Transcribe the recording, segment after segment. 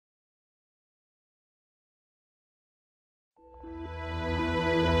Good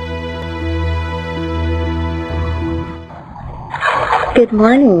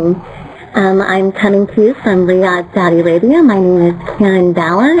morning. I'm coming to you from Riyadh, Saudi Arabia. My name is Karen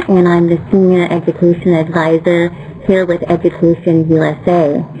Bauer, and I'm the Senior Education Advisor here with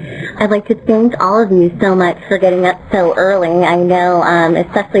EducationUSA. I'd like to thank all of you so much for getting up so early. I know,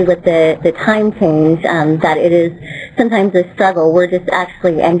 especially with the time change, that it is sometimes a struggle. We're just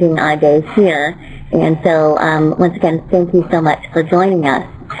actually ending our day here. And so, once again, thank you so much for joining us.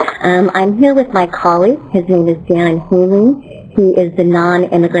 I'm here with my colleague. His name is Darren Haley. He is the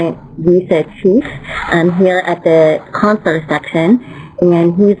non-immigrant visa chief here at the consular section,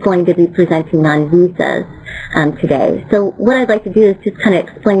 and he's going to be presenting on visas today. So what I'd like to do is just kind of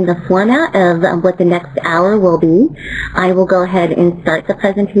explain the format of what the next hour will be. I will go ahead and start the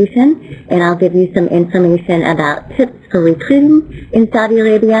presentation, and I'll give you some information about tips for recruiting in Saudi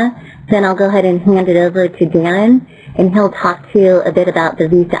Arabia. Then I'll go ahead and hand it over to Darren, and he'll talk to you a bit about the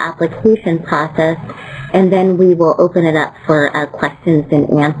visa application process, and then we will open it up for questions and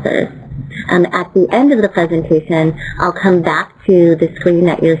answers. At the end of the presentation, I'll come back to the screen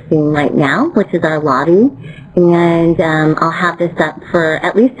that you're seeing right now, which is our lobby, and I'll have this up for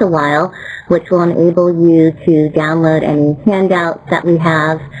at least a while, which will enable you to download any handouts that we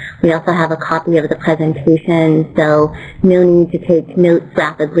have. We also have a copy of the presentation, so no need to take notes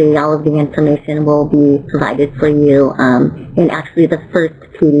rapidly. All of the information will be provided for you in actually the first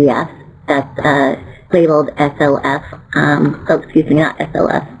PDF that's labeled SOF. Excuse me, not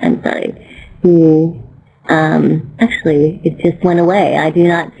SOF, I'm sorry. Actually, it just went away. I do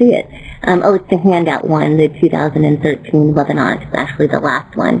not see it. It's the handout one, the 2013 webinar. It's actually the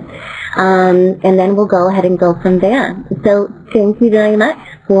last one. And then we'll go ahead and go from there. So thank you very much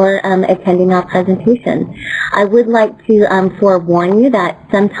for attending our presentation. I would like to forewarn you that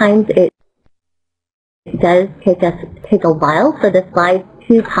sometimes it does take a while for the slides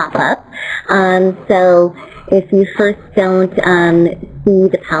to pop up. So if you first don't see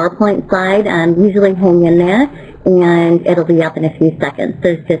the PowerPoint slide, usually hang in there, and it'll be up in a few seconds.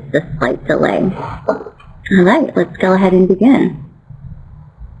 There's just a slight delay. All right, let's go ahead and begin.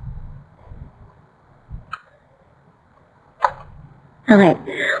 All right.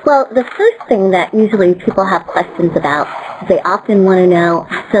 Well, the first thing that usually people have questions about is they often want to know,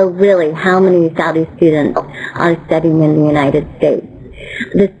 so really, how many Saudi students are studying in the United States?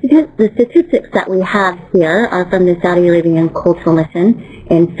 The statistics that we have here are from the Saudi Arabian Cultural Mission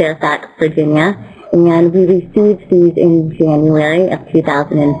in Fairfax, Virginia, and we received these in January of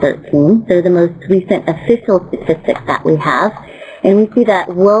 2013. They're the most recent official statistics that we have, and we see that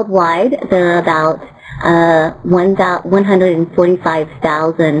worldwide there are about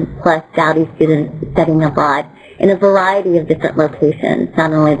 145,000 plus Saudi students studying abroad in a variety of different locations,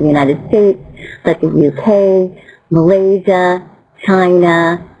 not only the United States, but the UK, Malaysia,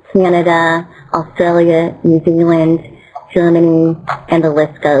 China, Canada, Australia, New Zealand, Germany, and the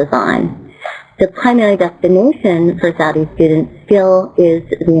list goes on. The primary destination for Saudi students still is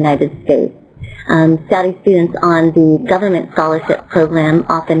the United States. Saudi students on the government scholarship program,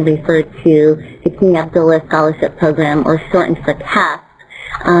 often referred to the King Abdullah Scholarship Program, or shortened for CASP,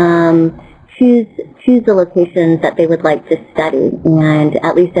 choose the locations that they would like to study, and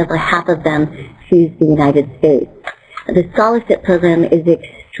at least over half of them choose the United States. The scholarship program is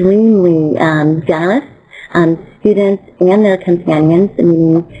extremely generous. Students and their companions,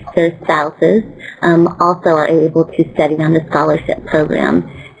 meaning their spouses, also are able to study on the scholarship program.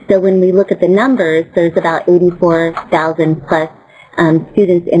 So when we look at the numbers, there's about 84,000 plus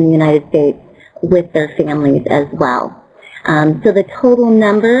students in the United States with their families as well. So the total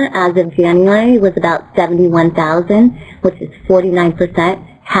number as of January was about 71,000, which is 49%,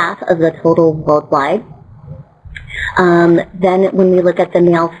 half of the total worldwide. Then when we look at the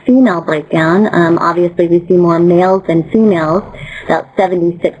male-female breakdown, obviously we see more males than females, about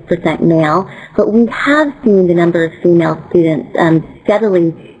 76% male, but we have seen the number of female students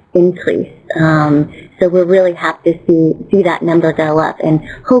steadily increase. So we're really happy to see that number go up, and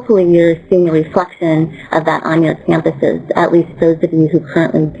hopefully you're seeing a reflection of that on your campuses, at least those of you who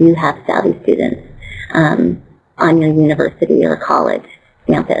currently do have Saudi students on your university or college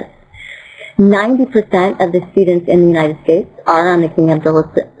campus. 90% of the students in the United States are on the King Abdullah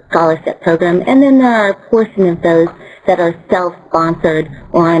Scholarship Program, and then there are a portion of those that are self-sponsored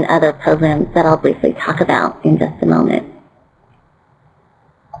or on other programs that I'll briefly talk about in just a moment.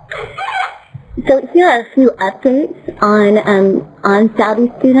 So here are a few updates on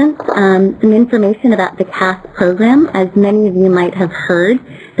Saudi students, some information about the CASP program. As many of you might have heard,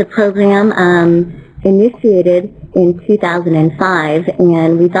 the program initiated in 2005,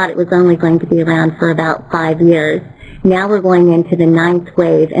 and we thought it was only going to be around for about 5 years. Now we're going into the 9th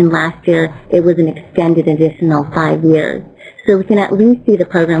wave, and last year it was an extended additional 5 years. So we can at least see the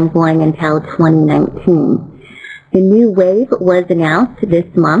program going until 2019. The new wave was announced this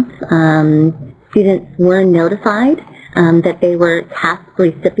month. Students were notified that they were task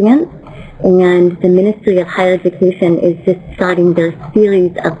recipients, and the Ministry of Higher Education is just starting their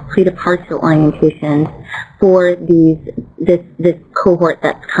series of pre-departure orientations for this cohort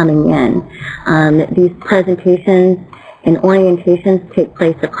that's coming in. These presentations and orientations take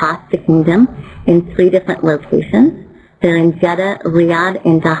place across the kingdom in 3 different locations. They're in Jeddah, Riyadh,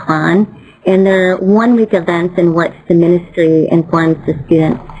 and Dhahran, and they're one-week events in which the ministry informs the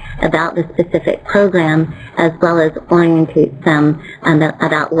students about the specific program, as well as orientates them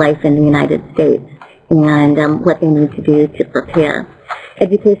about life in the United States and what they need to do to prepare.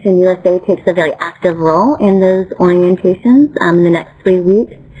 Education USA takes a very active role in those orientations. In the next 3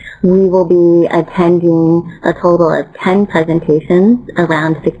 weeks, we will be attending a total of 10 presentations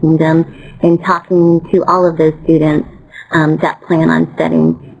around the kingdom and talking to all of those students that plan on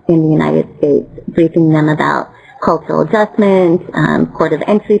studying in the United States, briefing them about cultural adjustment, port of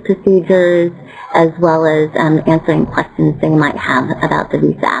entry procedures, as well as answering questions they might have about the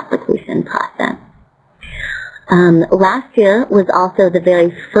visa application process. Last year was also the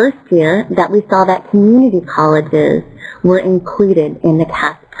very first year that we saw that community colleges were included in the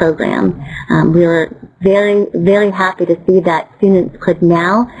CAS program. We were very, very happy to see that students could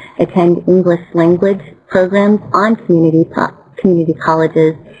now attend English language programs on community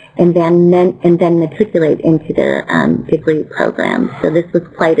colleges and then matriculate into their degree programs. So this was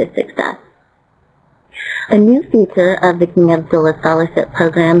quite a success. A new feature of the King Abdullah Scholarship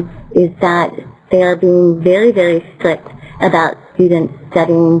Program is that they are being very, very strict about students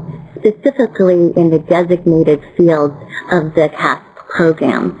studying specifically in the designated fields of the CAS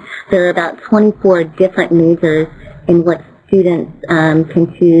program. There are about 24 different majors in which students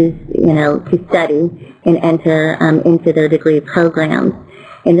can choose, to study and enter into their degree programs.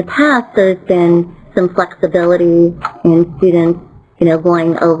 In the past, there's been some flexibility in students,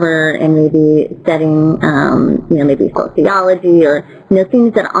 going over and maybe studying, maybe sociology or,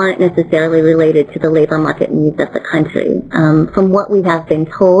 things that aren't necessarily related to the labor market needs of the country. From what we have been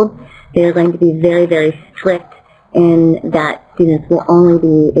told, they're going to be very, very strict in that students will only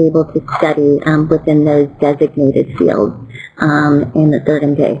be able to study within those designated fields in the third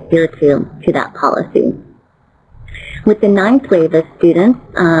and adhere to that policy. With the 9th wave of students,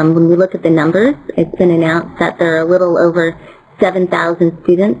 when we look at the numbers, it's been announced that there are a little over 7,000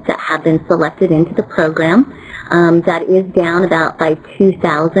 students that have been selected into the program. That is down about by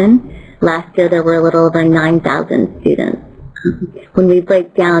 2,000. Last year there were a little over 9,000 students. When we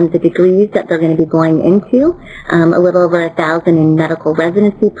break down the degrees that they're going to be going into, a little over 1,000 in medical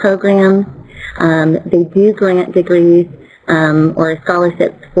residency programs. They do grant degrees or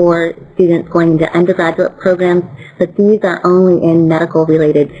scholarships for students going into undergraduate programs, but these are only in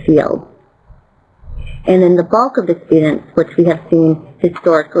medical-related fields. And then the bulk of the students, which we have seen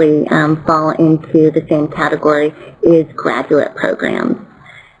historically fall into the same category, is graduate programs.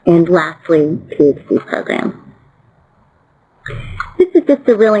 And lastly, PhD programs. This is just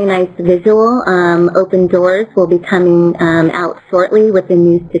a really nice visual. Open Doors will be coming out shortly with the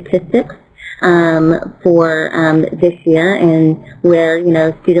new statistics for this year and where,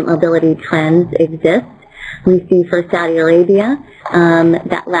 student mobility trends exist. We see for Saudi Arabia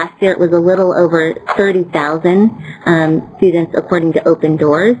that last year it was a little over 30,000 students according to Open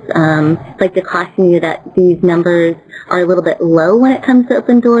Doors. I'd like to caution you that these numbers are a little bit low when it comes to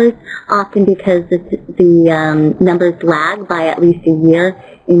Open Doors, often because the numbers lag by at least a year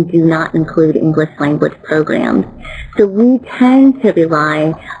and do not include English language programs. So we tend to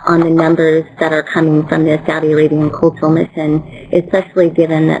rely on the numbers that are coming from the Saudi Arabian Cultural Mission, especially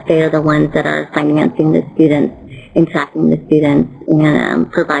given that they are the ones that are financing the students and tracking the students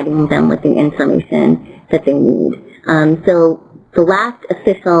and providing them with the information that they need. So the last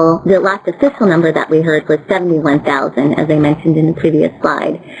official number that we heard was 71,000, as I mentioned in the previous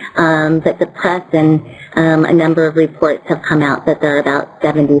slide. But the press and a number of reports have come out that there are about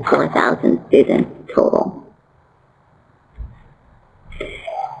 74,000 students total.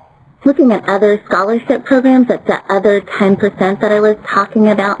 Looking at other scholarship programs, that's the other 10% that I was talking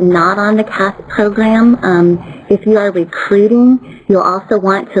about, not on the CAS program. If you are recruiting, you'll also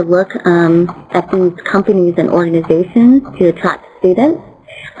want to look at these companies and organizations to attract students.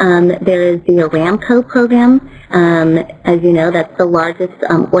 There is the Aramco program. As you know, that's the largest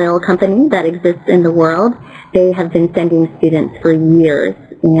oil company that exists in the world. They have been sending students for years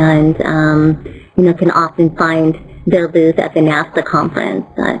and, can often find their booth at the NASA conference.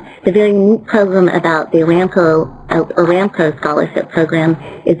 The very neat program about the Aramco Scholarship Program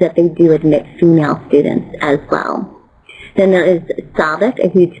is that they do admit female students as well. Then there is SABIC, a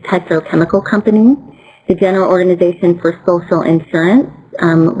huge petrochemical company, the General Organization for Social Insurance,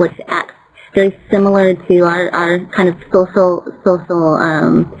 which acts very similar to our kind of social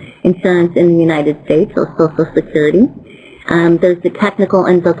insurance in the United States, or Social Security. There's the Technical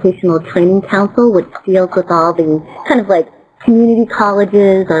and Vocational Training Council, which deals with all the kind of like community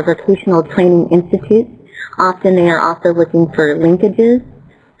colleges or vocational training institutes. Often they are also looking for linkages.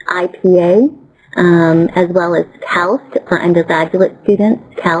 IPA, as well as KAUST for undergraduate students.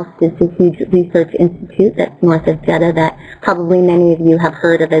 KAUST is the huge research institute that's north of Jeddah that probably many of you have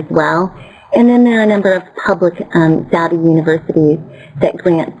heard of as well. And then there are a number of public Saudi universities that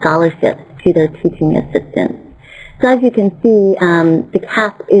grant scholarships to their teaching assistants. So as you can see, the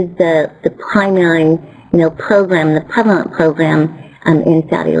CAP is the primary, program, the prevalent program in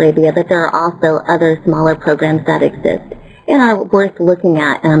Saudi Arabia, but there are also other smaller programs that exist and are worth looking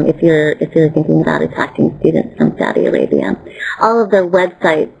at if you're thinking about attracting students from Saudi Arabia. All of their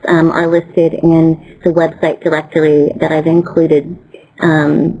websites are listed in the website directory that I've included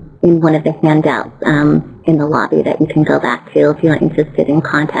in one of the handouts in the lobby that you can go back to if you're interested in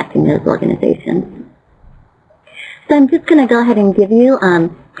contacting those organizations. So I'm just going to go ahead and give you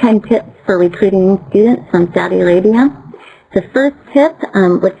 10 tips for recruiting students from Saudi Arabia. The first tip,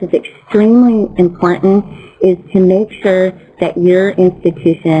 which is extremely important, is to make sure that your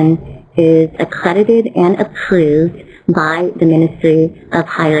institution is accredited and approved by the Ministry of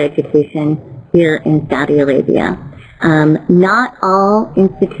Higher Education here in Saudi Arabia. Not all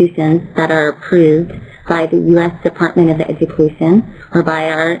institutions that are approved by the U.S. Department of Education or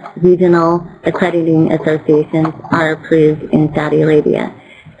by our regional accrediting associations are approved in Saudi Arabia.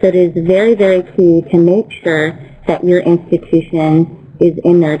 So it is very, very key to make sure that your institution is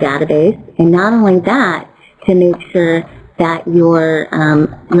in their database, and not only that, to make sure that your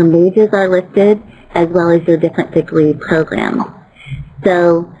majors are listed as well as your different degree programs.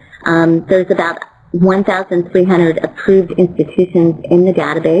 So there's about 1,300 approved institutions in the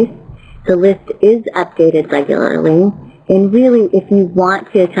database. The list is updated regularly, and really if you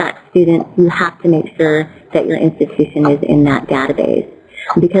want to attract students, you have to make sure that your institution is in that database.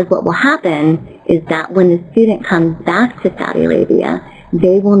 Because what will happen is that when the student comes back to Saudi Arabia,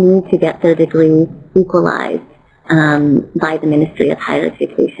 they will need to get their degree equalized by the Ministry of Higher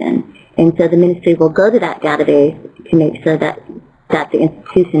Education. And so the ministry will go to that database to make sure that the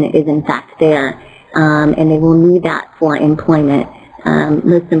institution is in fact there, and they will need that for employment,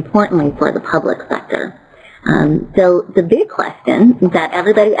 most importantly for the public sector. So the big question that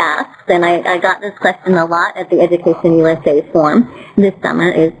everybody asks, and I got this question a lot at the Education USA forum this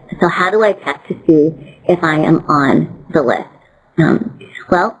summer, is, so how do I check to see if I am on the list?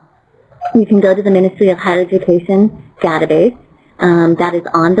 Well, you can go to the Ministry of Higher Education database. That is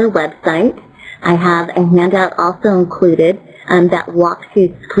on their website. I have a handout also included that walks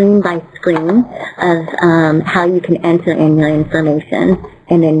you screen by screen of how you can enter in your information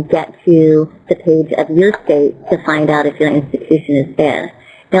and then get to the page of your state to find out if your institution is there.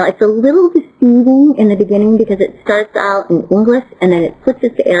 Now, it's a little deceiving in the beginning because it starts out in English and then it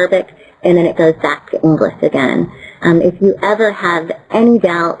switches to Arabic and then it goes back to English again. If you ever have any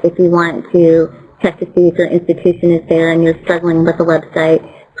doubt, if you want to check to see if your institution is there and you're struggling with the website,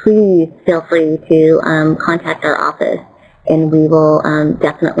 please feel free to contact our office, and we will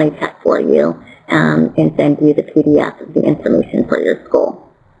definitely check for you and send you the PDF of the information for your school.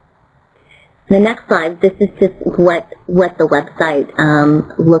 The next slide, this is just what the website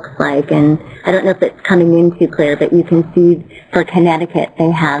looks like, and I don't know if it's coming in too clear, but you can see for Connecticut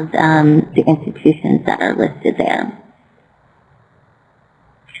they have the institutions that are listed there.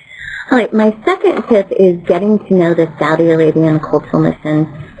 All right, my second tip is getting to know the Saudi Arabian Cultural Mission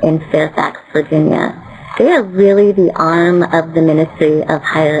in Fairfax, Virginia. They are really the arm of the Ministry of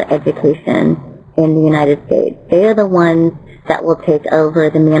Higher Education in the United States. They are the ones that will take over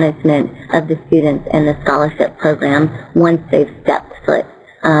the management of the students and the scholarship program once they've stepped foot,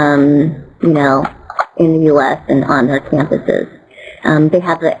 in the U.S. and on their campuses. They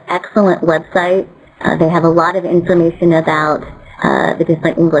have an excellent website. They have a lot of information about the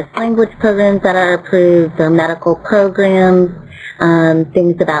different English language programs that are approved, their medical programs,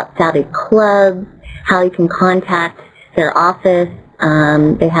 things about Saudi clubs, how you can contact their office.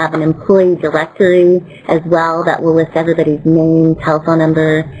 They have an employee directory as well that will list everybody's name, telephone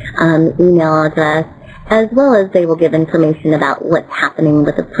number, email address, as well as they will give information about what's happening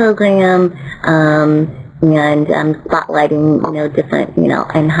with the program, and spotlighting, different,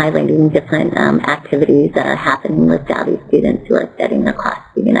 and highlighting different activities that are happening with Saudi students who are studying across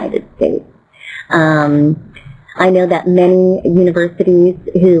the United States. I know that many universities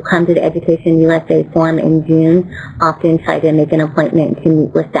who come to the Education USA Forum in June often try to make an appointment to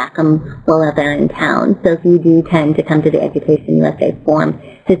meet with SACM while they're in town. So if you do tend to come to the Education USA Forum,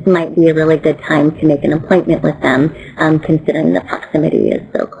 this might be a really good time to make an appointment with them, considering the proximity is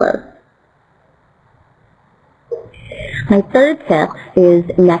so close. My third tip is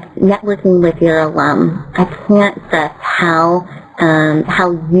networking with your alum. I can't stress how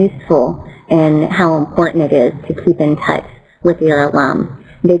useful and how important it is to keep in touch with your alum.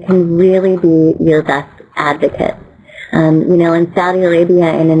 They can really be your best advocates. In Saudi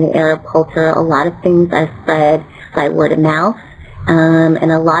Arabia and in the Arab culture, a lot of things are spread by word of mouth, and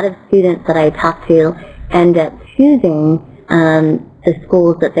a lot of students that I talk to end up choosing the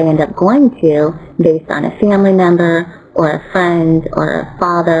schools that they end up going to based on a family member or a friend or a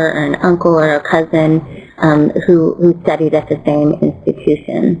father or an uncle or a cousin who studied at the same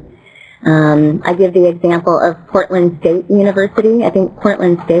institution. I give the example of Portland State University. I think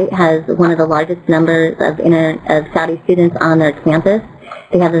Portland State has one of the largest numbers of Saudi students on their campus.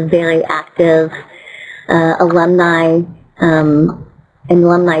 They have a very active alumni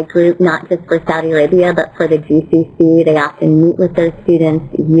group, not just for Saudi Arabia, but for the GCC. They often meet with their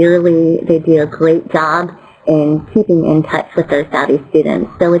students yearly. They do a great job in keeping in touch with their Saudi students.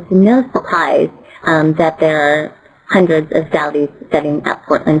 So it's no surprise that there are hundreds of Saudis studying at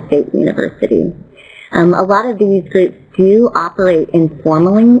Portland State University. A lot of these groups do operate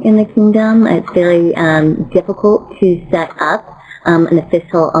informally in the kingdom. It's very difficult to set up an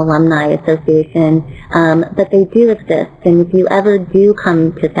official alumni association, but they do exist. And if you ever do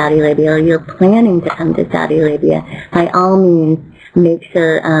come to Saudi Arabia or you're planning to come to Saudi Arabia, by all means, make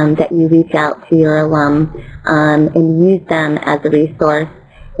sure that you reach out to your alum and use them as a resource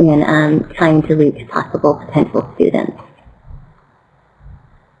in trying to reach possible potential students.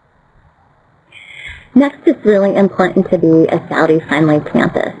 Next, it's really important to be a Saudi-friendly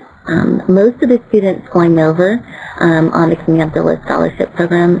campus. Most of the students going over on the King Abdullah Scholarship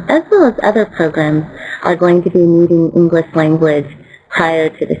Program, as well as other programs, are going to be needing English language prior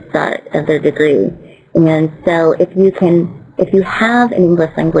to the start of their degree. And so if you have an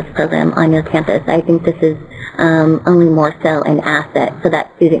English language program on your campus, I think this is only more so an asset, so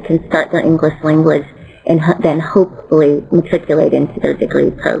that student can start their English language and then hopefully matriculate into their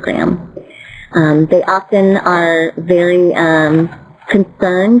degree program. They often are very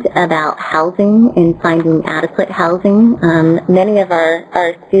concerned about housing and finding adequate housing. Many of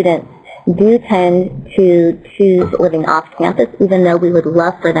our students do tend to choose living off campus, even though we would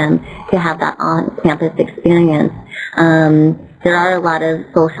love for them to have that on-campus experience. There are a lot of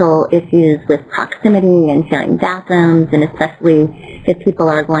social issues with proximity and sharing bathrooms, and especially if people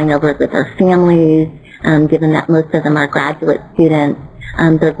are going over with their families, given that most of them are graduate students,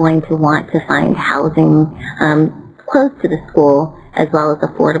 they're going to want to find housing close to the school as well as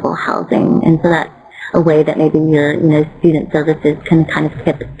affordable housing. And so that's a way that maybe your student services can kind of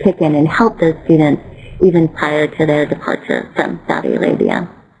kick in and help those students even prior to their departure from Saudi Arabia.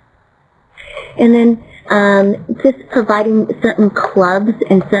 And then just providing certain clubs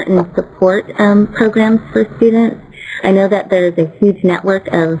and certain support programs for students. I know that there's a huge network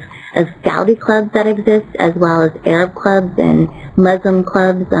of Saudi clubs that exist, as well as Arab clubs and Muslim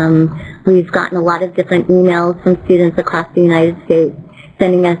clubs. We've gotten a lot of different emails from students across the United States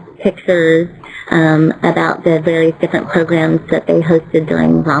sending us pictures about the various different programs that they hosted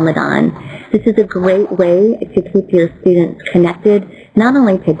during Ramadan. This is a great way to keep your students connected, not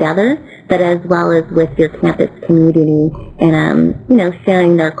only together, but as well as with your campus community and,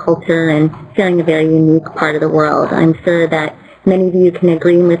 sharing their culture and sharing a very unique part of the world. I'm sure that many of you can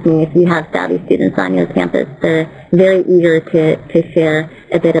agree with me if you have Saudi students on your campus. They're very eager to share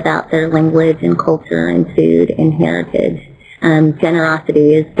a bit about their language and culture and food and heritage.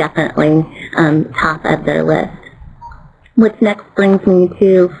 Generosity is definitely top of their list. Which next brings me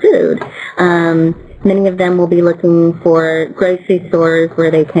to food. Many of them will be looking for grocery stores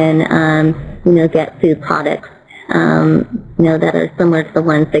where they can, get food products, that are similar to the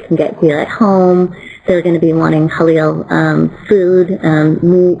ones they can get here at home. They're going to be wanting halal food,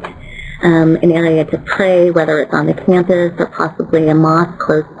 meat, an area to pray, whether it's on the campus or possibly a mosque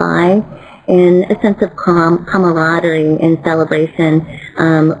close by, and a sense of camaraderie and celebration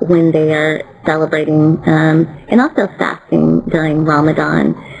when they are celebrating, and also fasting during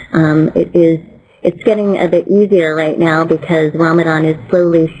Ramadan. It is It's getting a bit easier right now because Ramadan is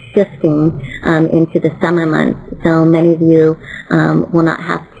slowly shifting into the summer months. So many of you will not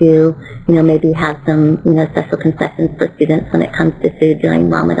have to, maybe have some, special concessions for students when it comes to food during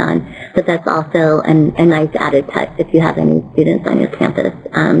Ramadan. But that's also a nice added touch if you have any students on your campus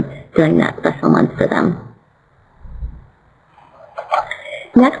during that special month for them.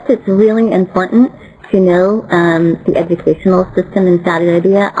 Next, it's really important to know the educational system in Saudi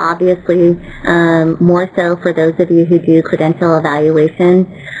Arabia, obviously more so for those of you who do credential evaluation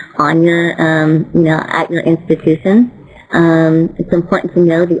on your, at your institution. It's important to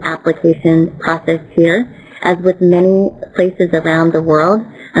know the application process here. As with many places around the world,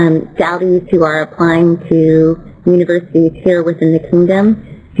 Saudis who are applying to universities here within the kingdom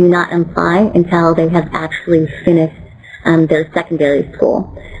do not apply until they have actually finished their secondary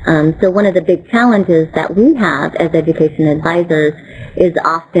school. So one of the big challenges that we have as education advisors is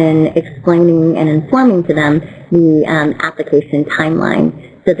often explaining and informing to them the application timeline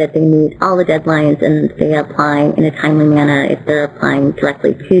so that they meet all the deadlines and they apply in a timely manner if they're applying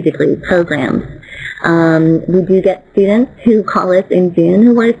directly to degree programs. We do get students who call us in June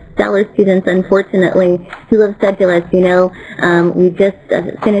who are stellar students, unfortunately, who have said to us, we just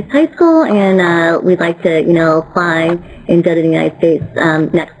finished high school and we'd like to, apply and go to the United States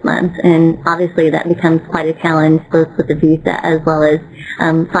next month. And obviously that becomes quite a challenge both with the visa as well as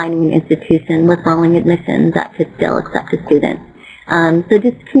finding an institution with rolling admissions that could still accept a student. So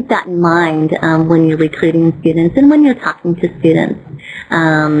just keep that in mind when you're recruiting students and when you're talking to students.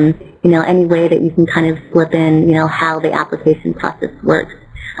 Any way that you can kind of slip in, how the application process works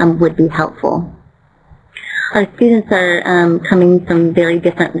would be helpful. Our students are coming from very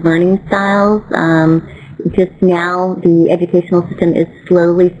different learning styles. Just now, the educational system is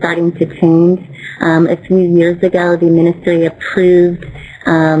slowly starting to change. A few years ago, the ministry approved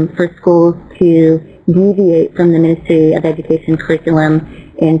for schools to deviate from the Ministry of Education curriculum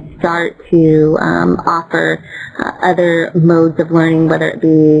and start to offer other modes of learning, whether it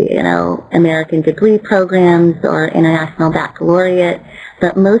be, American degree programs or international baccalaureate.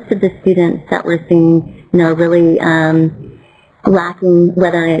 But most of the students that we're seeing, really lacking,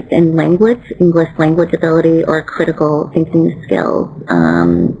 whether it's in language, English language ability, or critical thinking skills.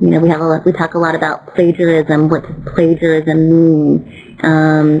 We talk a lot about plagiarism. What does plagiarism mean?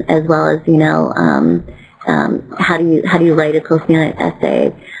 As well as, how do you write a coherent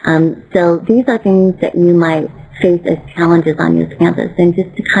essay? So these are things that you might face as challenges on your campus, and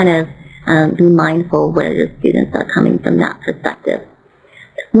just to kind of be mindful where your students are coming from that perspective.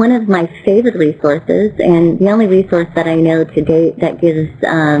 One of my favorite resources, and the only resource that I know to date that gives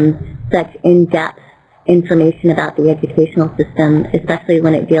such in-depth information about the educational system, especially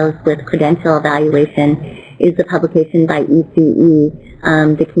when it deals with credential evaluation, is the publication by ECE,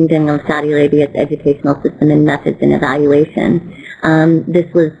 the Kingdom of Saudi Arabia's Educational System and Methods and Evaluation. This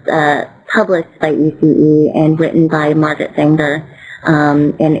was published by ECE and written by Margaret Sanger,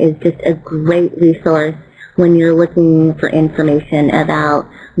 and is just a great resource when you're looking for information about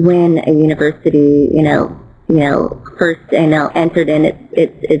when a university, first, entered in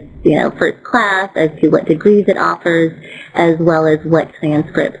its, first class, as to what degrees it offers, as well as what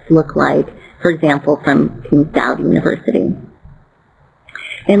transcripts look like, for example, from King Saud University.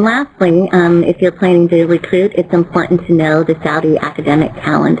 And lastly, if you're planning to recruit, it's important to know the Saudi academic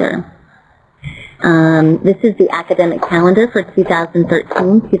calendar. This is the academic calendar for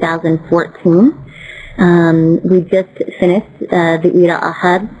 2013-2014. We just finished the Eid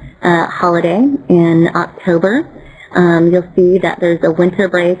al-Adha holiday in October. You'll see that there's a winter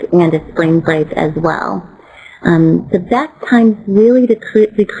break and a spring break as well. The best times really to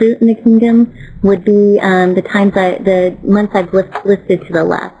recruit in the kingdom would be the months I've listed to the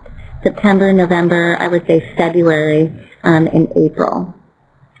left. September, November, I would say February, and April.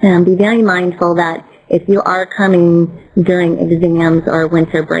 Be very mindful that if you are coming during exams or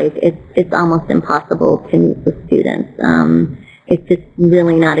winter break, it's almost impossible to meet with students. It's just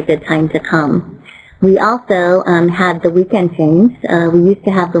really not a good time to come. We also had the weekend change. We used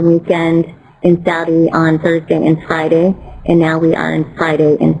to have the weekend in Saudi on Thursday and Friday, and now we are in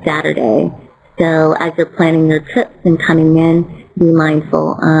Friday and Saturday. So as you're planning your trips and coming in, be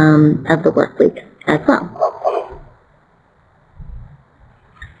mindful of the work week as well.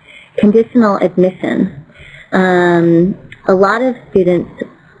 Conditional admission. A lot of students,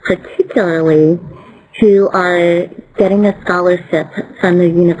 particularly who are getting a scholarship from the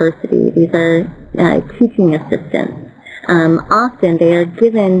university, these are teaching assistants, often they are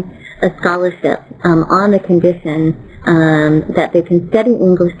given a scholarship on the condition that they can study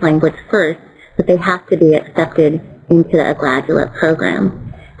English language first, but they have to be accepted into a graduate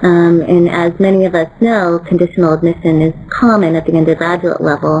program. And as many of us know, conditional admission is common at the undergraduate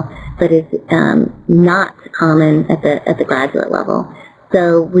level, but is not common at the graduate level.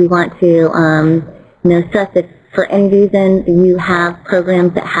 So we want to stress if for any reason you have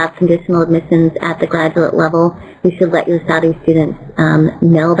programs that have conditional admissions at the graduate level, you should let your Saudi students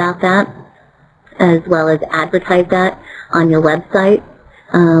know about that, as well as advertise that on your website.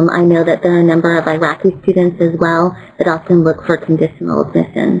 I know that there are a number of Iraqi students as well that often look for conditional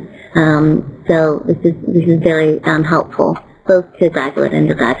admission. So this is very helpful, both to graduate and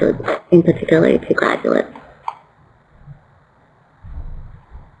undergraduates, in particular to graduates.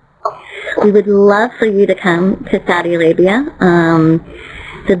 We would love for you to come to Saudi Arabia.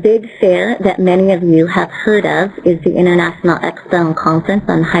 The big fair that many of you have heard of is the International Expo and Conference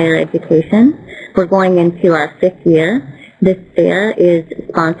on Higher Education. We're going into our 5th year. This fair is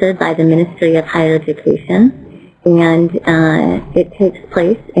sponsored by the Ministry of Higher Education, and it takes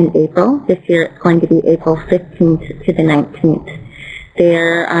place in April. This year it's going to be April 15th to the 19th.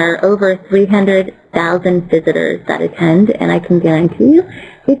 There are over 300,000 visitors that attend, and I can guarantee you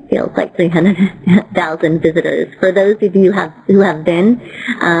it feels like 300,000 visitors. For those of you who have been,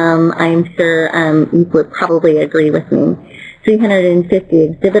 I'm sure you would probably agree with me. 350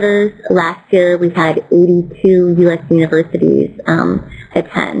 exhibitors. Last year we had 82 U.S. universities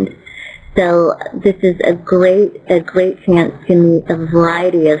attend. So this is a great chance to meet a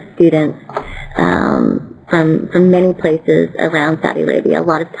variety of students from many places around Saudi Arabia. A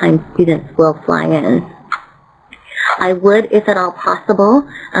lot of times students will fly in. I would, if at all possible,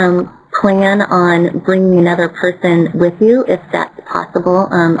 plan on bringing another person with you, if that's possible.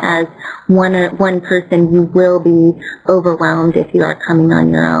 As one person, you will be overwhelmed if you are coming on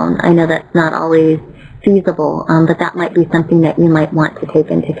your own. I know that's not always feasible, but that might be something that you might want to take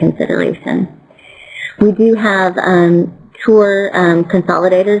into consideration. We do have tour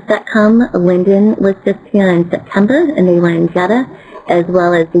consolidators that come. Lyndon was just here in September, and they were in Jeddah, as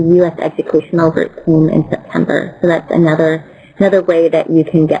well as the U.S. Educational Team in September. So that's another way that you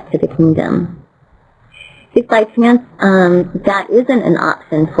can get to the kingdom. If by chance that isn't an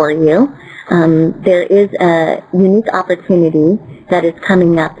option for you, there is a unique opportunity that is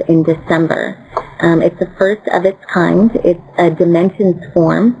coming up in December. It's the first of its kind. It's a Dimensions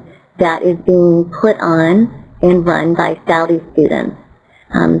Forum that is being put on and run by Saudi students.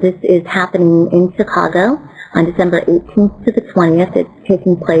 This is happening in Chicago on December 18th to the 20th.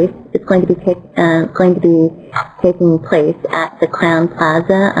 It's going to be taking place at the Crown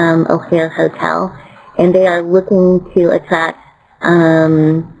Plaza O'Hare Hotel, and they are looking to attract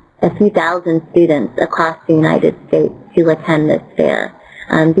a few thousand students across the United States to attend this fair.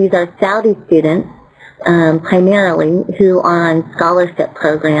 These are Saudi students, primarily, who are on scholarship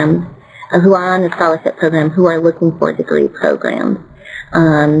programs, who are looking for degree programs.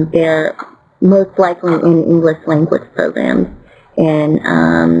 They're most likely in English language programs and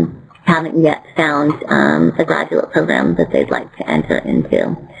haven't yet found a graduate program that they'd like to enter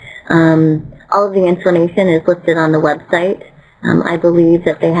into. All of the information is listed on the website. I believe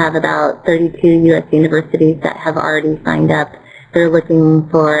that they have about 32 U.S. universities that have already signed up. They're looking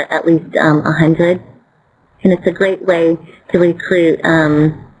for at least 100. And it's a great way to recruit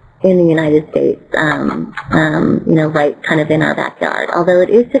in the United States, right kind of in our backyard. Although it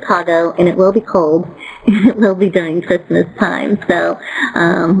is Chicago and it will be cold, and it will be during Christmas time, so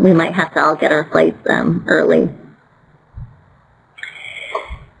we might have to all get our flights early.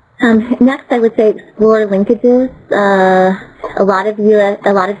 Next, I would say explore linkages. A lot of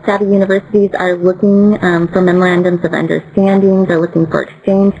Saudi universities are looking for memorandums of understanding. They're looking for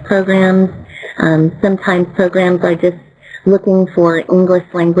exchange programs. Sometimes programs are just looking for English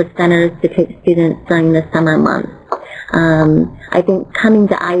language centers to take students during the summer months. I think coming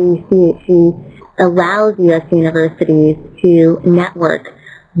to IUCHE allows U.S. universities to network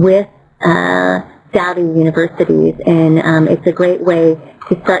with Saudi universities, and it's a great way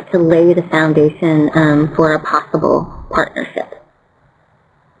to start to lay the foundation for a possible partnership.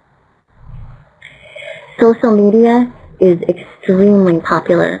 Social media is extremely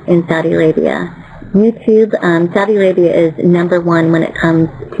popular in Saudi Arabia. YouTube, Saudi Arabia is #1 when it comes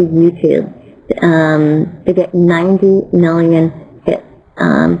to YouTube. They get 90 million hits.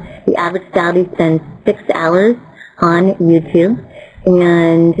 The average Saudi spends 6 hours on YouTube,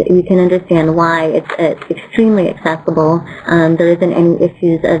 and you can understand why. It's extremely accessible. There isn't any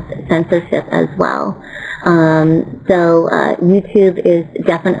issues of censorship as well. So YouTube is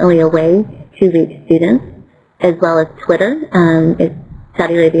definitely a way to reach students, as well as Twitter.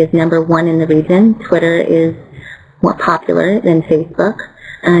 Saudi Arabia is #1 in the region. Twitter is more popular than Facebook,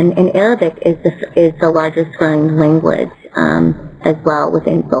 and Arabic is the largest growing language as well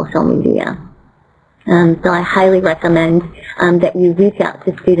within social media. So I highly recommend that you reach out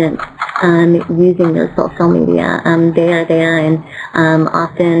to students using their social media. They are there, and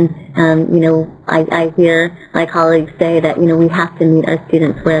often, I hear my colleagues say that we have to meet our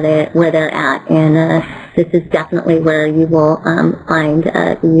students where they're at, and this is definitely where you will find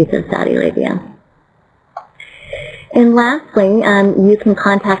the youth of Saudi Arabia. And lastly, you can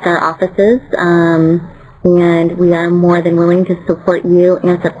contact our offices. And we are more than willing to support you,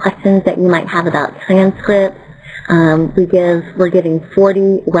 answer questions that you might have about transcripts. We're giving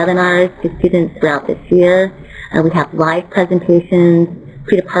 40 webinars to students throughout this year. We have live presentations,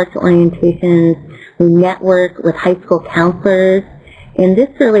 pre-departure orientations. We network with high school counselors. And this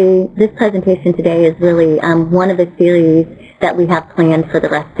presentation today is really one of a series that we have planned for the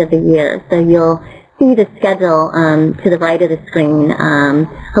rest of the year. So you'll see the schedule to the right of the screen.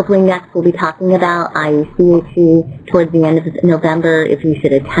 Hopefully next we'll be talking about IUCHE towards the end of November, if you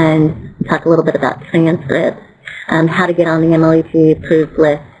should attend. We'll talk a little bit about transcripts, how to get on the MOHE approved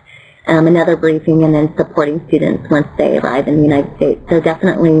list, another briefing, and then supporting students once they arrive in the United States. So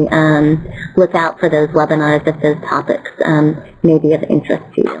definitely look out for those webinars if those topics may be of interest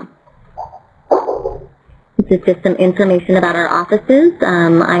to you. This is just some information about our offices.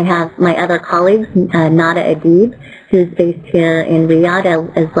 I have my other colleagues, Nada Adib, who's based here in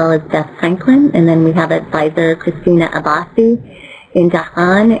Riyadh, as well as Beth Franklin, and then we have advisor Christina Abbasi in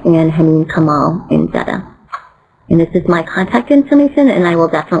Jahan and Hameen Kamal in Jeddah. And this is my contact information, and I will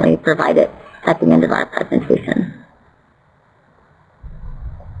definitely provide it at the end of our presentation.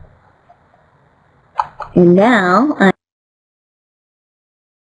 And now,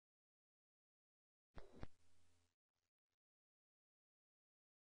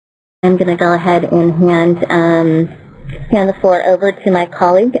 I'm going to go ahead and hand the floor over to my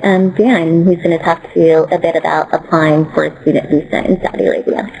colleague, Darren, who's going to talk to you a bit about applying for a student visa in Saudi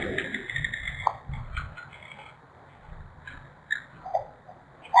Arabia.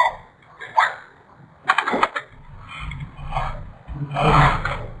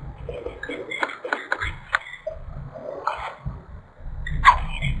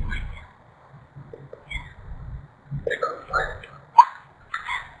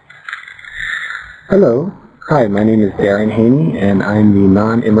 Hello. Hi, my name is Darren Haney, and I'm the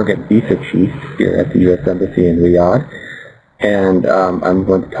non-immigrant visa chief here at the U.S. Embassy in Riyadh. And I'm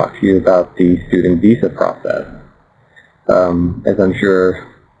going to talk to you about the student visa process. As I'm sure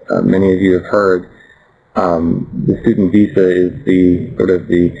many of you have heard, the student visa is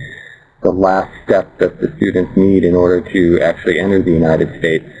the last step that the students need in order to actually enter the United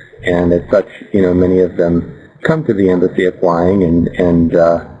States. And as such, many of them come to the embassy applying, and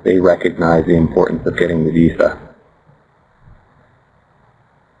they recognize the importance of getting the visa.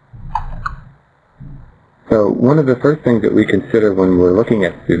 So one of the first things that we consider when we're looking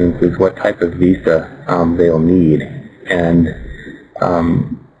at students is what type of visa they'll need. And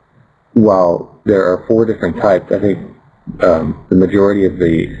while there are 4 different types, I think the majority of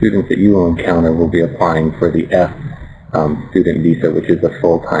the students that you will encounter will be applying for the F student visa, which is a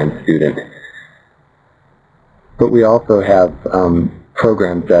full-time student. But we also have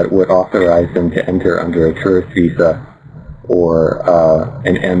programs that would authorize them to enter under a tourist visa or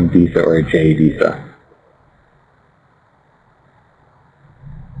an M visa or a J visa.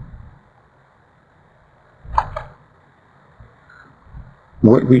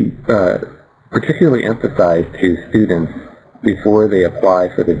 What we particularly emphasize to students before they apply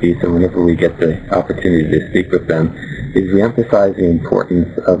for the visa, whenever we get the opportunity to speak with them, is we emphasize the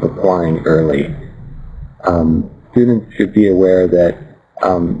importance of applying early. Students should be aware that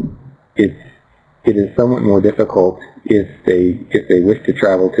it is somewhat more difficult if they wish to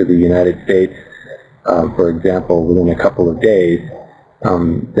travel to the United States, for example, within a couple of days,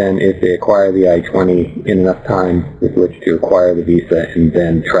 than if they acquire the I-20 in enough time with which to acquire the visa and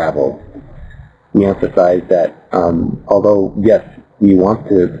then travel. We emphasize that although, yes, we want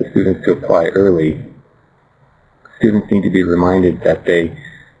the students to apply early, students need to be reminded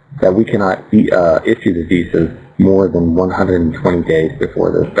that we cannot issue the visas more than 120 days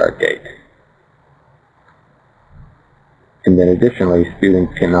before their start date. And then additionally,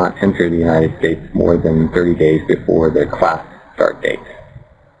 students cannot enter the United States more than 30 days before their class start date.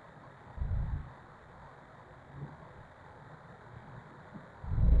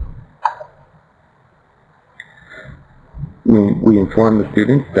 We inform the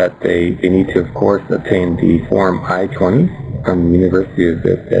students that they need to, of course, obtain the Form I-20 from the university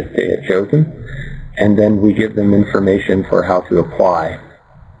that they have chosen, and then we give them information for how to apply.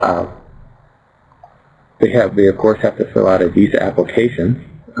 They of course have to fill out a visa application.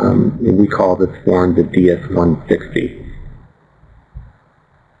 We call this form the DS-160.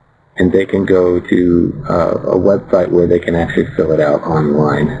 and they can go to a website where they can actually fill it out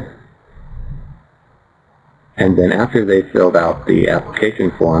online. And then after they filled out the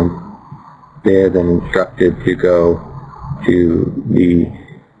application form, they are then instructed to go to the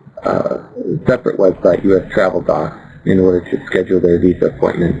separate website, US Travel Docs, in order to schedule their visa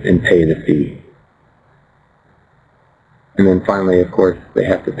appointment and pay the fee. And then finally, of course, they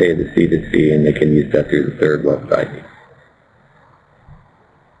have to pay the seated fee, and they can use that through the third website.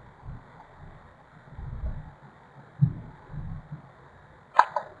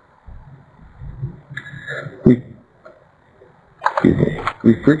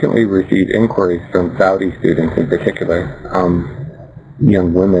 We frequently receive inquiries from Saudi students in particular,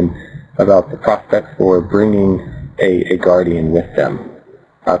 young women, about the prospects for bringing a guardian with them,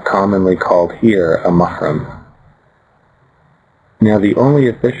 commonly called here a mahram. Now, the only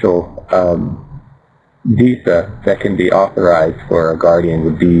official visa that can be authorized for a guardian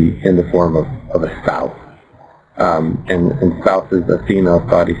would be in the form of a spouse. And spouses of female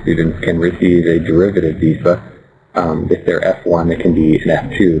Saudi students can receive a derivative visa. If they're F1, it can be an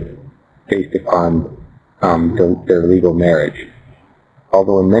F2, based upon their legal marriage.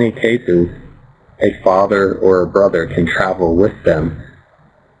 Although in many cases, a father or a brother can travel with them,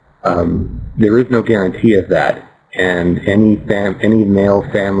 there is no guarantee of that. And any male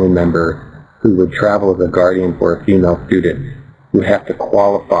family member who would travel as a guardian for a female student would have to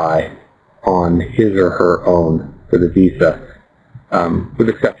qualify on his or her own for the visa, with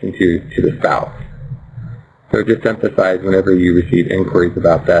exception to the spouse. So just emphasize whenever you receive inquiries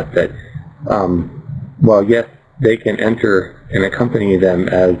about that while yes, they can enter and accompany them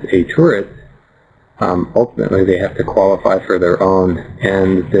as a tourist, ultimately they have to qualify for their own,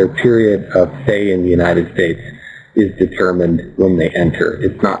 and their period of stay in the United States is determined when they enter.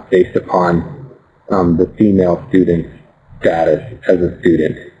 It's not based upon the female student's status as a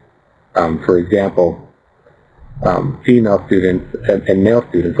student. For example, female students and male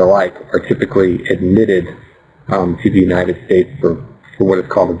students alike are typically admitted to the United States for what is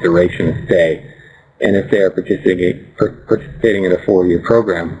called a duration of stay. And if they are participating in a 4-year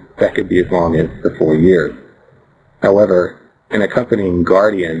program, that could be as long as the 4 years. However, an accompanying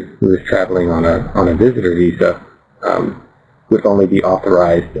guardian who is traveling on a visitor visa would only be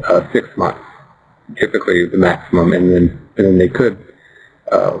authorized 6 months, typically the maximum, and then they could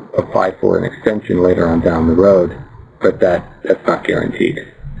apply for an extension later on down the road, but that's not guaranteed.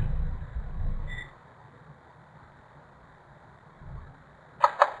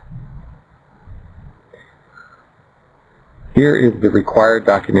 Here is the required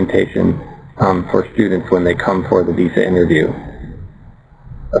documentation for students when they come for the visa interview.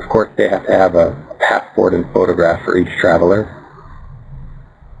 Of course, they have to have a passport and photograph for each traveler.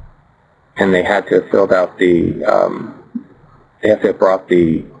 And they had to have filled out they have to have brought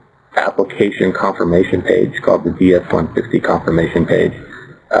the application confirmation page, called the DS-160 confirmation page,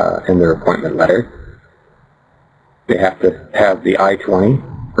 in their appointment letter. They have to have the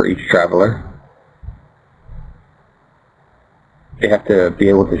I-20 for each traveler. They have to be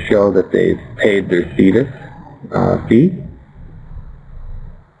able to show that they've paid their CETUS fee.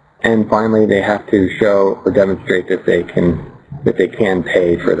 And finally, they have to show or demonstrate that they can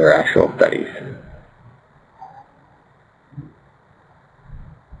pay for their actual studies.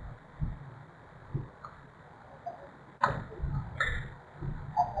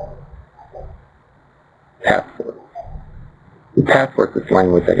 Passport. The passport, this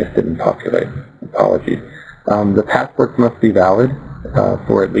language I guess didn't populate. Apologies. The passports must be valid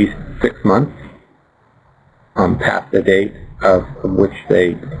for at least 6 months past the date of which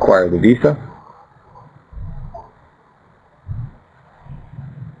they acquire the visa.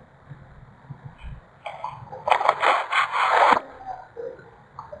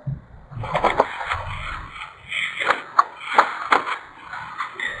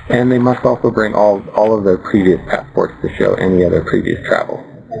 And they must also bring all of their previous passports to show any other previous travel.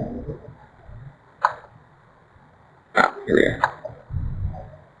 Here we are.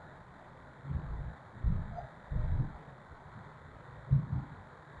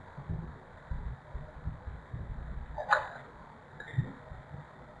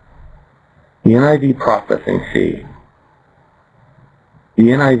 The NIV processing fee. The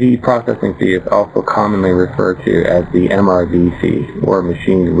NIV processing fee is also commonly referred to as the MRV fee, or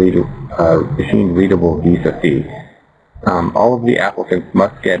machine readable visa fee. All of the applicants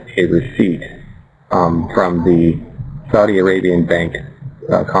must get a receipt from the Saudi Arabian bank,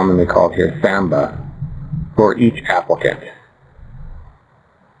 commonly called here SAMBA, for each applicant.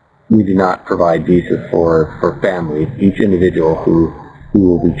 We do not provide visas for families. Each individual who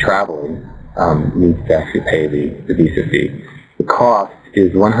will be traveling needs to actually pay the visa fee. The cost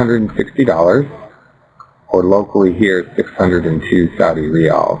is $160, or locally here 602 Saudi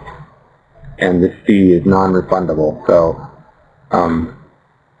riyals. And this fee is non-refundable, so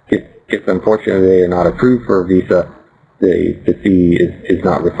if unfortunately they are not approved for a visa, the fee is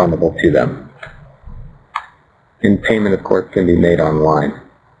not refundable to them. And payment, of course, can be made online.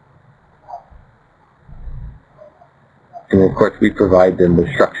 And of course, we provide them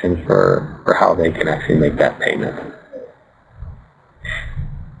instructions for how they can actually make that payment.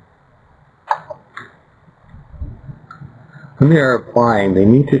 When they are applying, they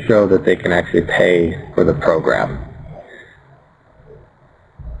need to show that they can actually pay for the program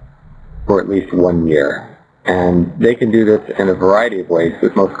for at least 1 year. And they can do this in a variety of ways,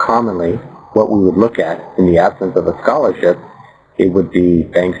 but most commonly, what we would look at in the absence of a scholarship, it would be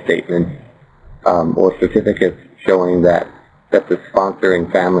bank statements or certificates showing that the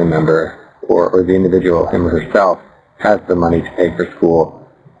sponsoring family member or the individual, him or herself, has the money to pay for school.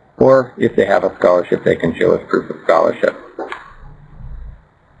 Or if they have a scholarship, they can show us proof of scholarship.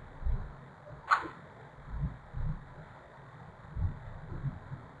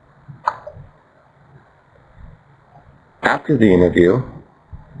 After the interview,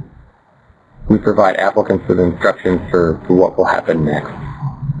 we provide applicants with instructions for what will happen next.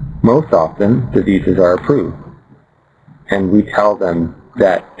 Most often, the visas are approved, and we tell them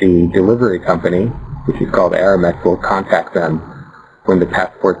that the delivery company, which is called Aramex, will contact them when the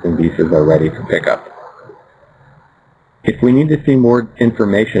passports and visas are ready for pickup. If we need to see more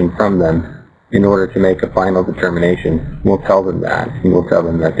information from them in order to make a final determination, we'll tell them that, and we'll tell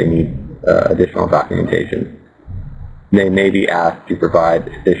them that they need additional documentation. They may be asked to provide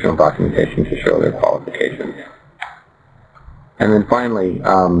additional documentation to show their qualifications. And then finally,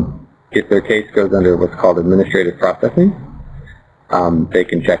 if their case goes under what's called administrative processing, they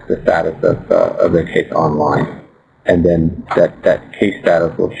can check the status of their case online. And then that case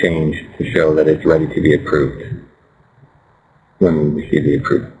status will change to show that it's ready to be approved when we receive the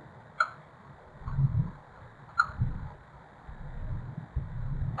approval.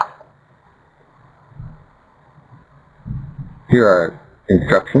 Here are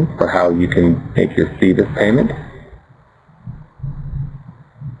instructions for how you can make your CVIS payment.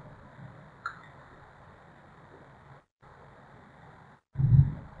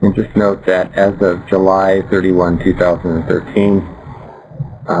 And just note that as of July 31, 2013,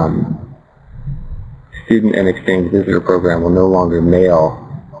 Student and Exchange Visitor Program will no longer mail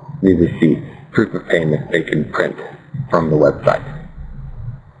the receipts, proof of payment they can print from the website.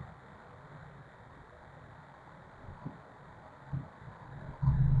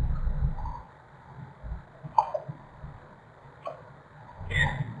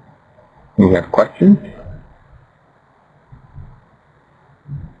 We have questions.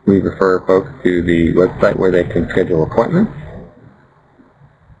 We refer folks to the website where they can schedule appointments,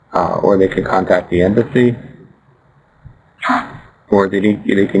 or they can contact the embassy, or they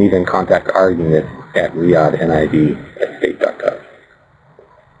can even contact our unit at riyadhnid@state.gov.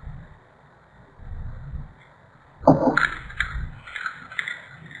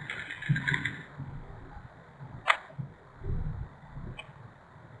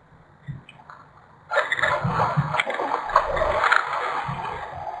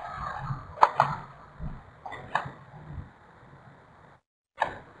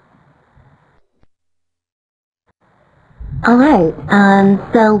 All right,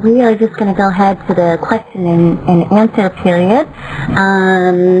 so we are just going to go ahead to the question and answer period.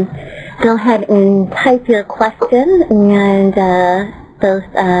 Go ahead and type your question, and both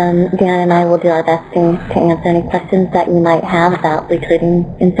Dan and I will do our best to answer any questions that you might have about recruiting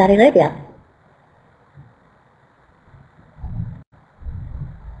in Saudi Arabia.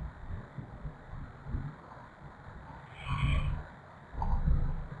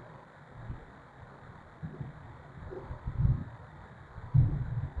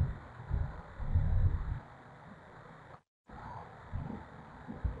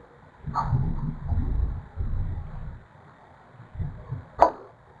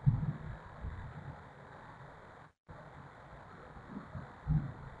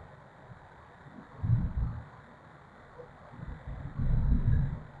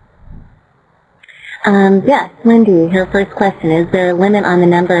 Yes, Lindy, her first question, is there a limit on the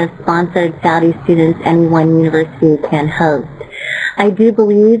number of sponsored Saudi students any one university can host? I do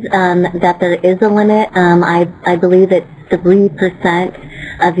believe that there is a limit. I believe it's 3%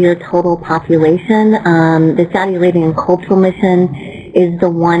 of your total population. The Saudi Arabian Cultural Mission is the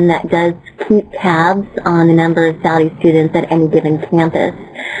one that does keep tabs on the number of Saudi students at any given campus.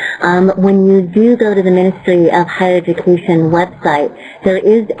 When you do go to the Ministry of Higher Education website, there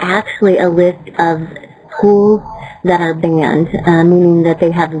is actually a list of schools that are banned, meaning that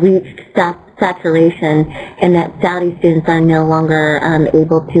they have reached saturation and that Saudi students are no longer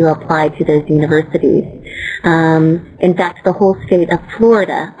able to apply to those universities. In fact, the whole state of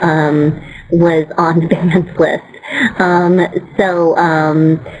Florida was on the bans list.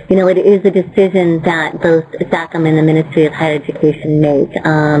 It is a decision that both SACM and the Ministry of Higher Education make.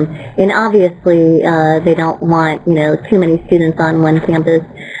 And obviously, they don't want, too many students on one campus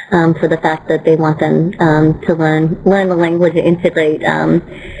for the fact that they want them to learn the language and integrate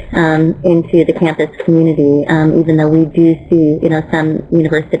into the campus community, even though we do see, some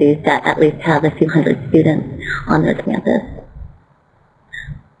universities that at least have a few hundred students on their campus.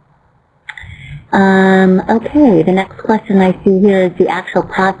 Okay, the next question I see here is the actual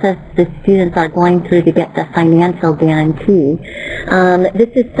process the students are going through to get the financial guarantee. This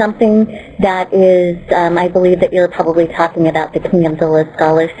is something that is, I believe that you're probably talking about the Camzilla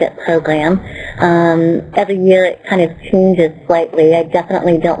Scholarship Program. Every year it kind of changes slightly. I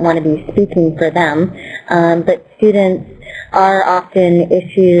definitely don't want to be speaking for them, but students are often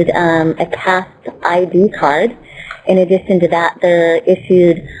issued a CAST ID card. In addition to that, they're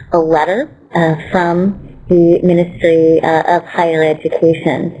issued a letter from the Ministry of Higher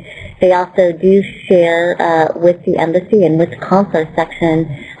Education. They also do share with the embassy and with the consular section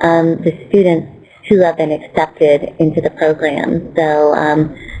the students who have been accepted into the program. So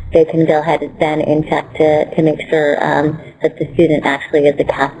they can go ahead then and check to make sure that the student actually is a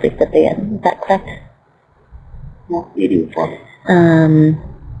CAST recipient. Is that correct? Yes, it is.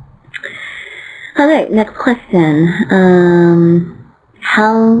 All right, next question.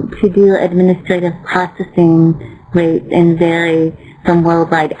 How to do administrative processing rates and vary from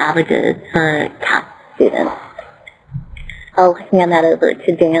worldwide averages for CAST students? I'll hand that over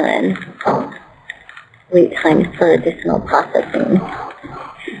to Darren. Wait times for additional processing.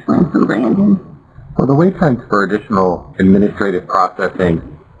 From Brandon. Well, the wait times for additional administrative processing,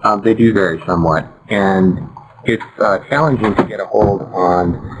 they do vary somewhat, and it's challenging to get a hold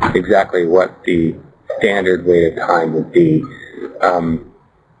on exactly what the standard wait of time would be.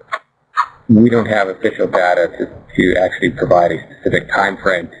 We don't have official data to actually provide a specific time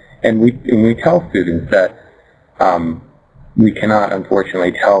frame, and we tell students that we cannot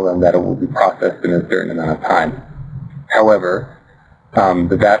unfortunately tell them that it will be processed in a certain amount of time. However,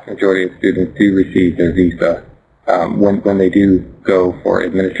 the vast majority of students do receive their visa. When they do go for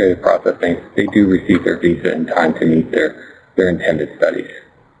administrative processing, they do receive their visa in time to meet their intended studies.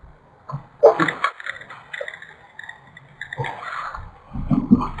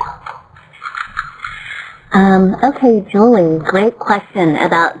 Okay, Julie, great question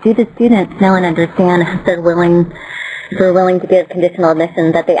about do the students know and understand if they're willing to give conditional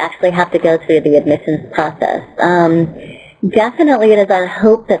admission that they actually have to go through the admissions process. Definitely it is our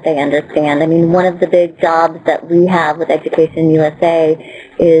hope that they understand. I mean, one of the big jobs that we have with Education USA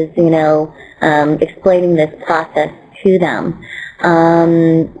is, explaining this process to them.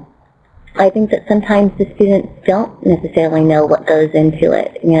 I think that sometimes the students don't necessarily know what goes into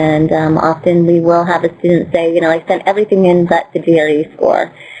it, and often we will have a student say, I sent everything in but the GRE score.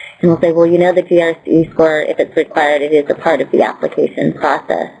 And we'll say, well, the GRE score, if it's required, it is a part of the application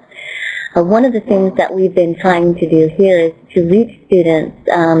process. One of the things that we've been trying to do here is to reach students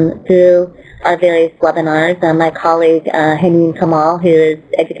through our various webinars. My colleague, Haneen Kamal, who is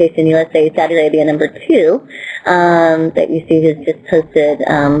Education USA Saudi Arabia #2, that you see who's just posted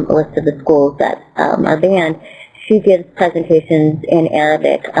a list of the schools that are banned, she gives presentations in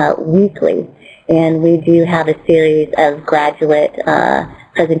Arabic weekly. And we do have a series of graduate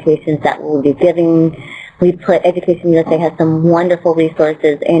presentations that we'll be giving. Education USA has some wonderful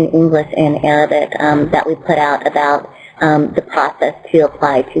resources in English and Arabic that we put out about the process to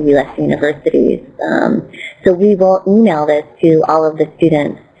apply to U.S. universities. So we will email this to all of the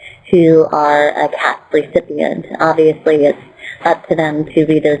students who are a CAST recipient. Obviously, it's up to them to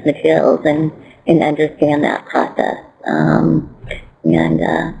read those materials and understand that process.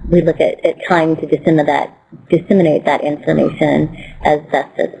 We look at trying to disseminate that information as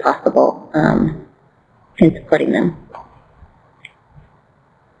best as possible in supporting them.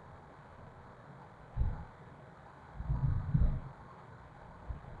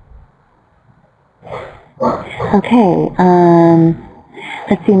 Okay,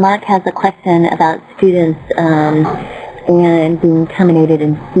 let's see, Mark has a question about students and being terminated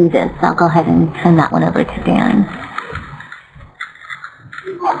in CVIS. I'll go ahead and turn that one over to Dan.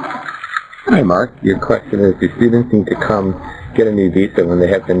 Hi, Mark. Your question is, do students need to come get a new visa when they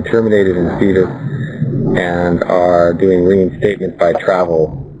have been terminated in CVIS and are doing reinstatement by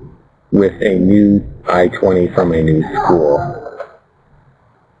travel with a new I-20 from a new school?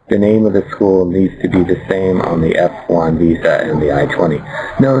 the name of the school needs to be the same on the F1 visa and the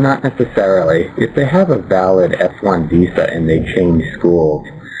I-20. No, not necessarily. If they have a valid F1 visa and they change schools,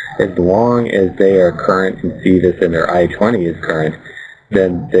 as long as they are current in CVIS and their I-20 is current,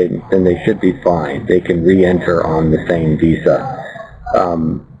 then they should be fine. They can re-enter on the same visa.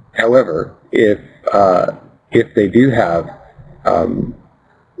 However, if they do have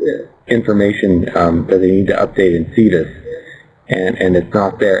information that they need to update in CVIS, and it's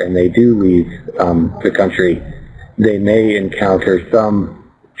not there, and they do leave the country, they may encounter some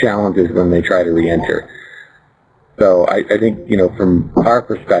challenges when they try to re-enter. So I think, from our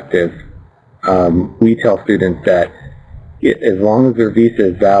perspective, we tell students that as long as their visa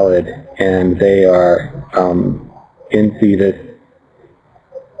is valid and they are in CVIS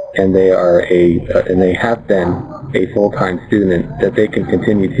and they have been a full-time student, that they can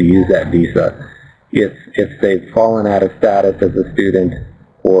continue to use that visa. If they've fallen out of status as a student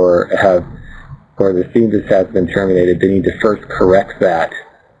or the CVIS has been terminated, they need to first correct that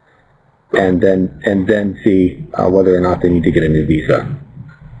and then see whether or not they need to get a new visa.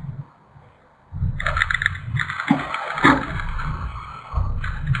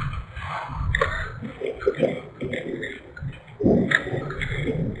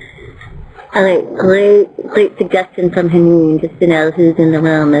 All right, great suggestion from Haneen, just to know who's in the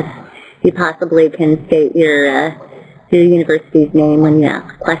room, if you possibly can state your university's name when you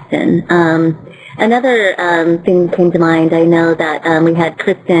ask a question. Another thing came to mind. I know that we had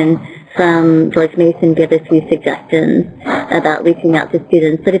Kristen from George Mason give a few suggestions about reaching out to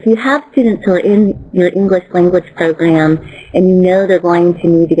students. But if you have students who are in your English language program and you know they're going to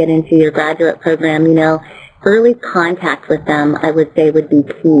need to get into your graduate program, early contact with them, I would say, would be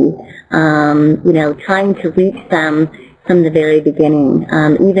key. Trying to reach them from the very beginning,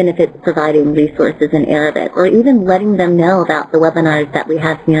 even if it's providing resources in Arabic, or even letting them know about the webinars that we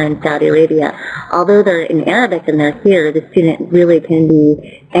have here in Saudi Arabia. Although they're in Arabic and they're here, the student really can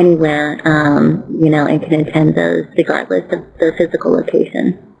be anywhere, and can attend those regardless of their physical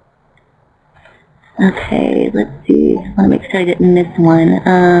location. Okay, let's see. I want to make sure I didn't miss one.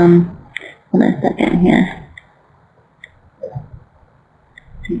 Hold on a second here.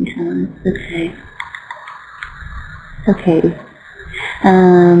 Okay.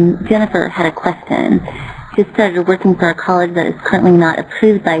 Jennifer had a question. She started working for a college that is currently not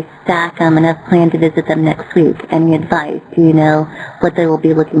approved by SACM and has planned to visit them next week. Any advice? Do you know what they will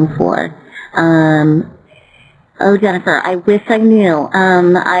be looking for? Oh, Jennifer, I wish I knew.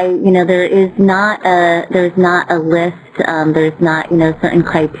 There's not a list. There's not, certain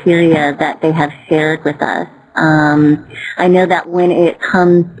criteria that they have shared with us. I know that when it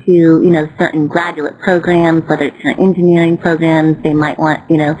comes to, certain graduate programs, whether it's your engineering programs, they might want,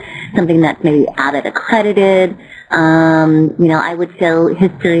 something that's maybe Abbott accredited. I would show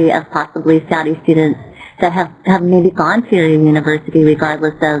history of possibly Saudi students that have maybe gone to your university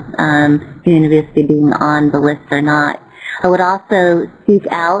regardless of the university being on the list or not. I would also seek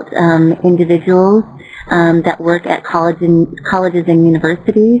out individuals that work at colleges and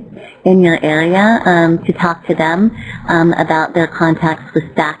universities in your area to talk to them about their contacts with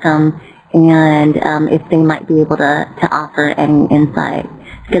SACM and if they might be able to offer any insight.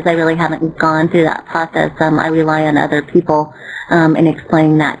 Because I really haven't gone through that process. I rely on other people in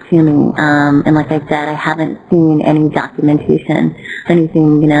explaining that to me. And like I said, I haven't seen any documentation or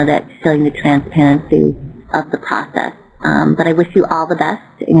anything, that's showing the transparency of the process. But I wish you all the best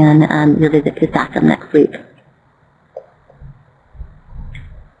in your visit to SACM next week.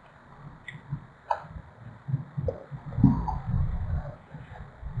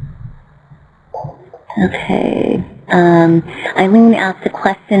 Okay. Eileen asked a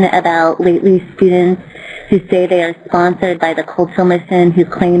question about lately students who say they are sponsored by the cultural mission who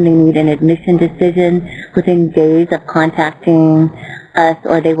claim they need an admission decision within days of contacting us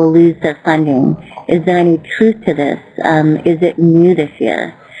or they will lose their funding. Is there any truth to this? Is it new this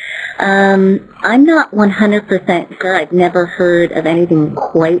year? I'm not 100% sure. I've never heard of anything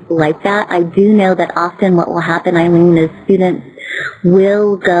quite like that. I do know that often what will happen, Eileen, is students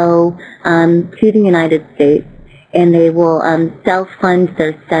will go to the United States and they will self-fund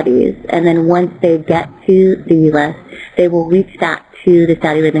their studies. And then once they get to the U.S., they will reach back to the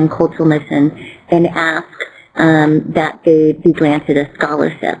Saudi Arabian Cultural Mission and ask that they be granted a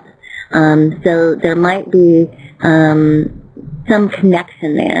scholarship. So there might be some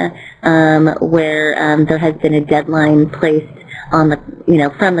connection there where there has been a deadline placed on the,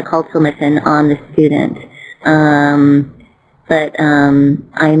 from the cultural mission on the student. But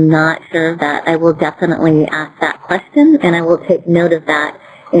I'm not sure of that. I will definitely ask that question, and I will take note of that.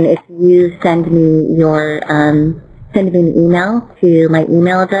 And if you send me your send me an email to my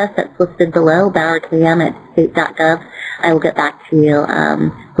email address that's listed below, bowerkm@state.gov. I will get back to you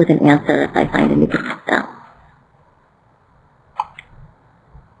with an answer if I find anything like that.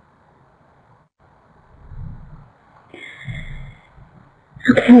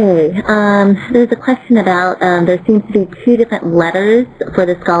 Okay, there's a question about, there seems to be two different letters for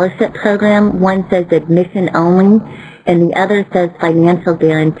the scholarship program. One says admission only, and the other says financial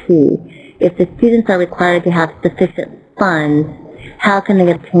guarantee. If the students are required to have sufficient funds, how can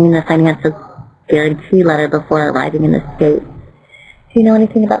they obtain a financial guarantee letter before arriving in the States? Do you know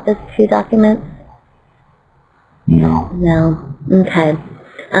anything about those two documents? No. No. Okay.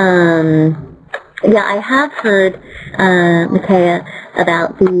 Yeah, I have heard, Micaiah,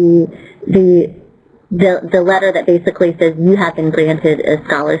 about the letter that basically says you have been granted a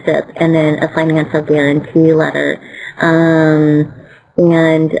scholarship, and then a financial guarantee letter.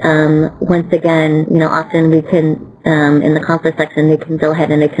 Once again, often we can, in the conference section, they can go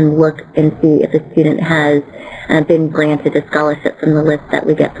ahead and they can look and see if a student has been granted a scholarship from the list that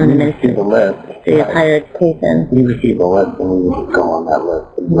we get from the Ministry of Higher Education. We receive a list and we would go on that list.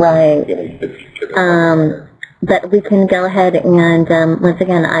 Right. But we can go ahead and, once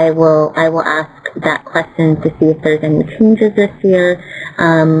again, I will ask that question to see if there's any changes this year.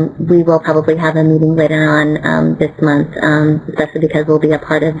 We will probably have a meeting later on this month, especially because we'll be a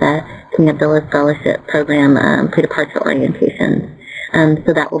part of the Camp Villa Scholarship Program pre-departure orientation.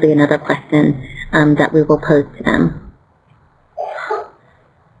 So that will be another question that we will pose to them.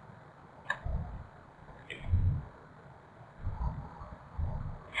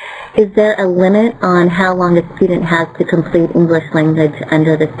 Is there a limit on how long a student has to complete English language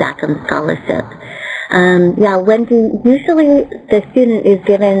under the SACM scholarship? Yeah, usually the student is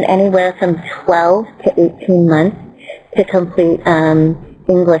given anywhere from 12 to 18 months to complete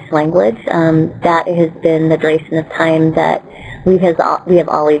English language. That has been the duration of time that we have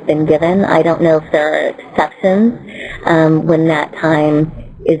always been given. I don't know if there are exceptions when that time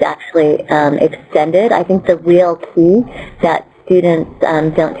is actually extended. I think the real key that students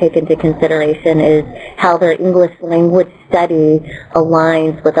don't take into consideration is how their English language study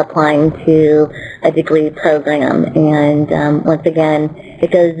aligns with applying to a degree program. And once again,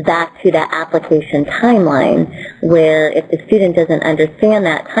 it goes back to that application timeline, where if the student doesn't understand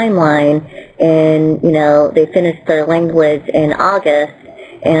that timeline and, they finish their language in August,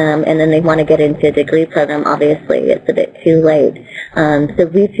 and then they want to get into a degree program, obviously it's a bit too late. So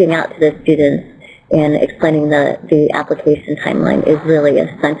reaching out to the students and explaining the application timeline is really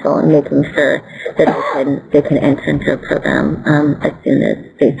essential in making sure that they can enter into a program as soon as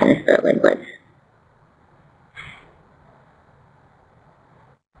they finish their language.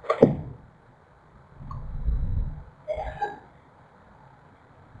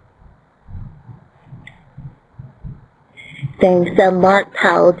 Thanks. Mark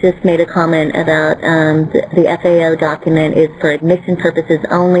Powell just made a comment about the FAO document is for admission purposes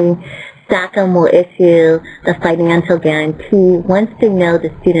only. SACM will issue the financial guarantee once they know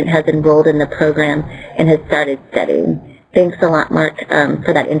the student has enrolled in the program and has started studying. Thanks a lot, Mark,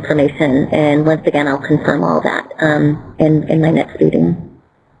 for that information. And once again, I'll confirm all that in my next meeting.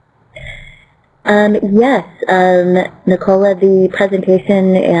 Yes, Nicola, the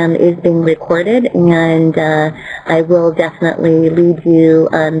presentation is being recorded, and I will definitely lead you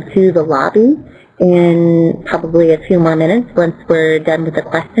to the lobby in probably a few more minutes once we're done with the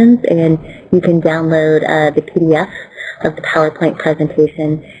questions, and you can download the PDF of the PowerPoint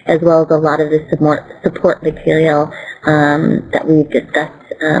presentation, as well as a lot of the support material that we've discussed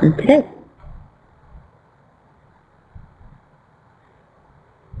today.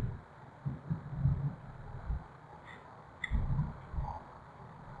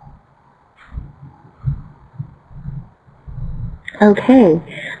 Okay,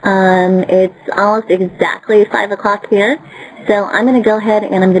 it's almost exactly 5 o'clock here, so I'm going to go ahead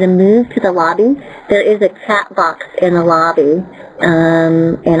and I'm going to move to the lobby. There is a chat box in the lobby,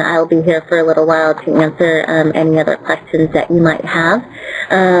 and I'll be here for a little while to answer any other questions that you might have.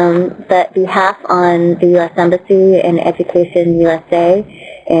 But behalf on the U.S. Embassy and Education USA,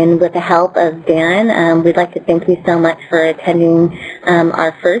 and with the help of Darren, we'd like to thank you so much for attending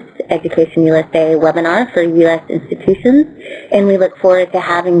our first Education USA webinar for U.S. institutions, and we look forward to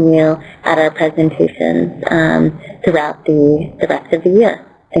having you at our presentations throughout the rest of the year.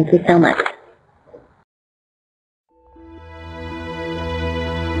 Thank you so much.